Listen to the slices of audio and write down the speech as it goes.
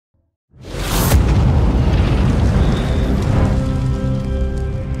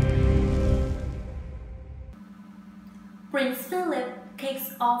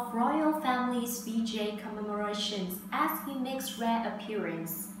of royal family's VJ commemorations as he makes rare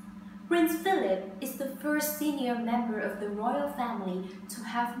appearance. Prince Philip is the first senior member of the royal family to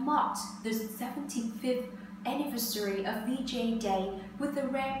have marked the 75th anniversary of VJ Day with a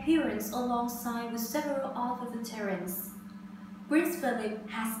rare appearance alongside with several other veterans. Prince Philip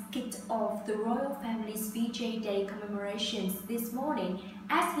has kicked off the royal family's VJ Day commemorations this morning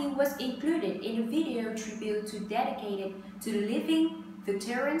as he was included in a video tribute dedicated to the living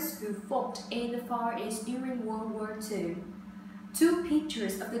veterans who fought in the Far East during World War II. Two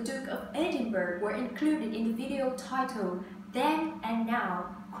pictures of the Duke of Edinburgh were included in the video titled Then and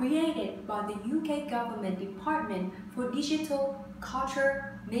Now, created by the UK Government Department for Digital,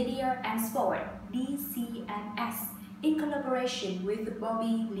 Culture, Media and Sport (DCMS) in collaboration with the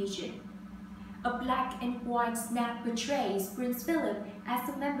Bobby Legion. A black and white snap portrays Prince Philip as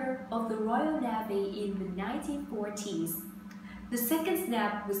a member of the Royal Navy in the 1940s. The second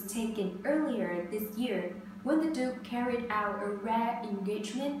snap was taken earlier this year when the Duke carried out a rare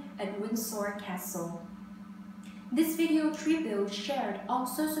engagement at Windsor Castle. This video tribute shared on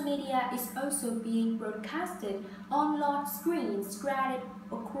social media is also being broadcasted on large screens spread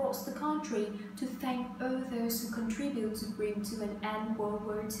across the country to thank all those who contribute to bring to an end World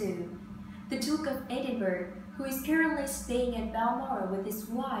War II. The Duke of Edinburgh, who is currently staying at Balmoral with his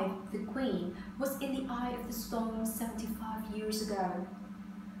wife, the Queen, was in the eye of the storm 75 years ago.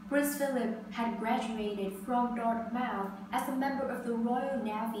 Prince Philip had graduated from Dartmouth as a member of the Royal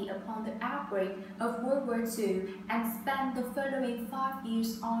Navy upon the outbreak of World War II and spent the following 5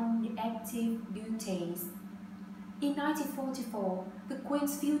 years on active duties. In 1944, the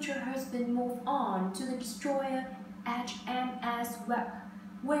Queen's future husband moved on to the destroyer HMS Webb,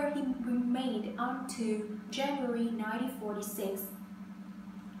 where he remained until January 1946.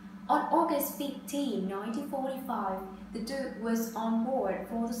 On August 15, 1945, the Duke was on board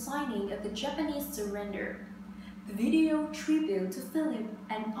for the signing of the Japanese surrender. The video tribute to Philip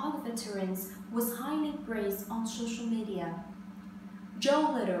and other veterans was highly praised on social media.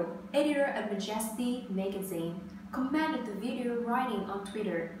 Joe Little, editor of Majesty magazine, commented the video writing on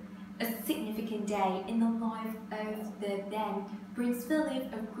Twitter, "A significant day in the life of the then Prince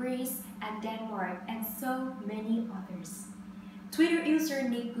Philip of Greece and Denmark and so many others." Twitter user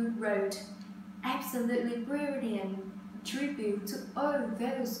Nick Good wrote, "Absolutely brilliant tribute to all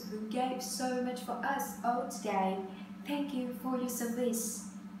those who gave so much for us all today. Thank you for your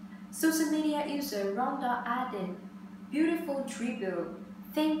service." Social media user Rhonda added, "Beautiful tribute.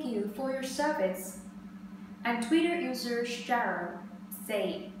 Thank you for your service." And Twitter user Cheryl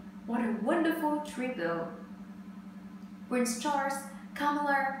said, "What a wonderful tribute." Prince Charles,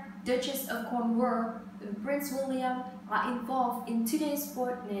 Camilla, Duchess of Cornwall, and Prince William are involved in today's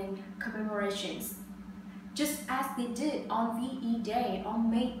Fortnum commemorations. Just as they did on VE Day on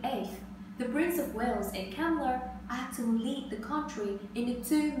May 8th, the Prince of Wales and Camilla are to lead the country in a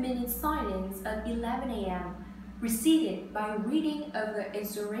 2-minute silence at 11 a.m., preceded by a reading of the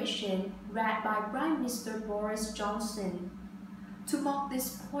exhortation read by Prime Minister Boris Johnson. To mark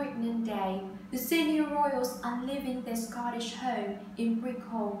this poignant day, the senior royals are leaving their Scottish home in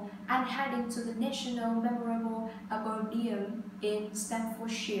Brickhall and heading to the National Memorial Arboretum in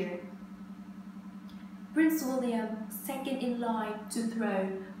Staffordshire. Prince William, second in line to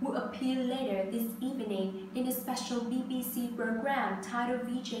throne, will appear later this evening in a special BBC program titled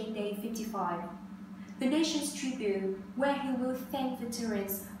VJ Day 55, the nation's tribute, where he will thank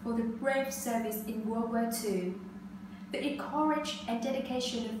veterans for the brave service in World War II. The courage and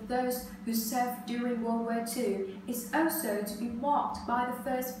dedication of those who served during World War II is also to be marked by the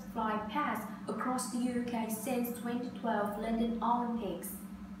first flight past across the UK since 2012 London Olympics.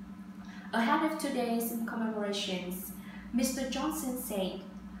 Ahead of today's commemorations, Mr. Johnson said,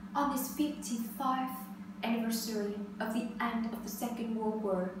 "On this 55th anniversary of the end of the Second World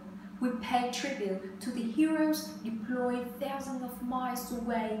War, we pay tribute to the heroes deployed thousands of miles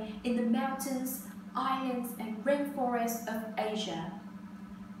away in the mountains, islands and rainforests of Asia.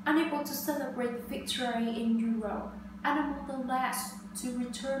 Unable to celebrate the victory in Europe and among the last to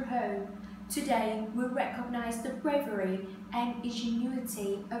return home, today we recognize the bravery and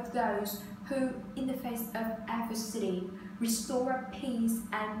ingenuity of those who, in the face of adversity, restore peace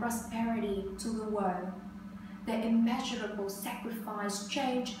and prosperity to the world. Their immeasurable sacrifice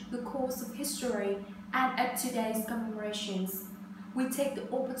changed the course of history, and at today's commemorations, we take the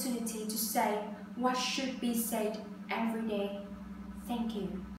opportunity to say what should be said every day. Thank you."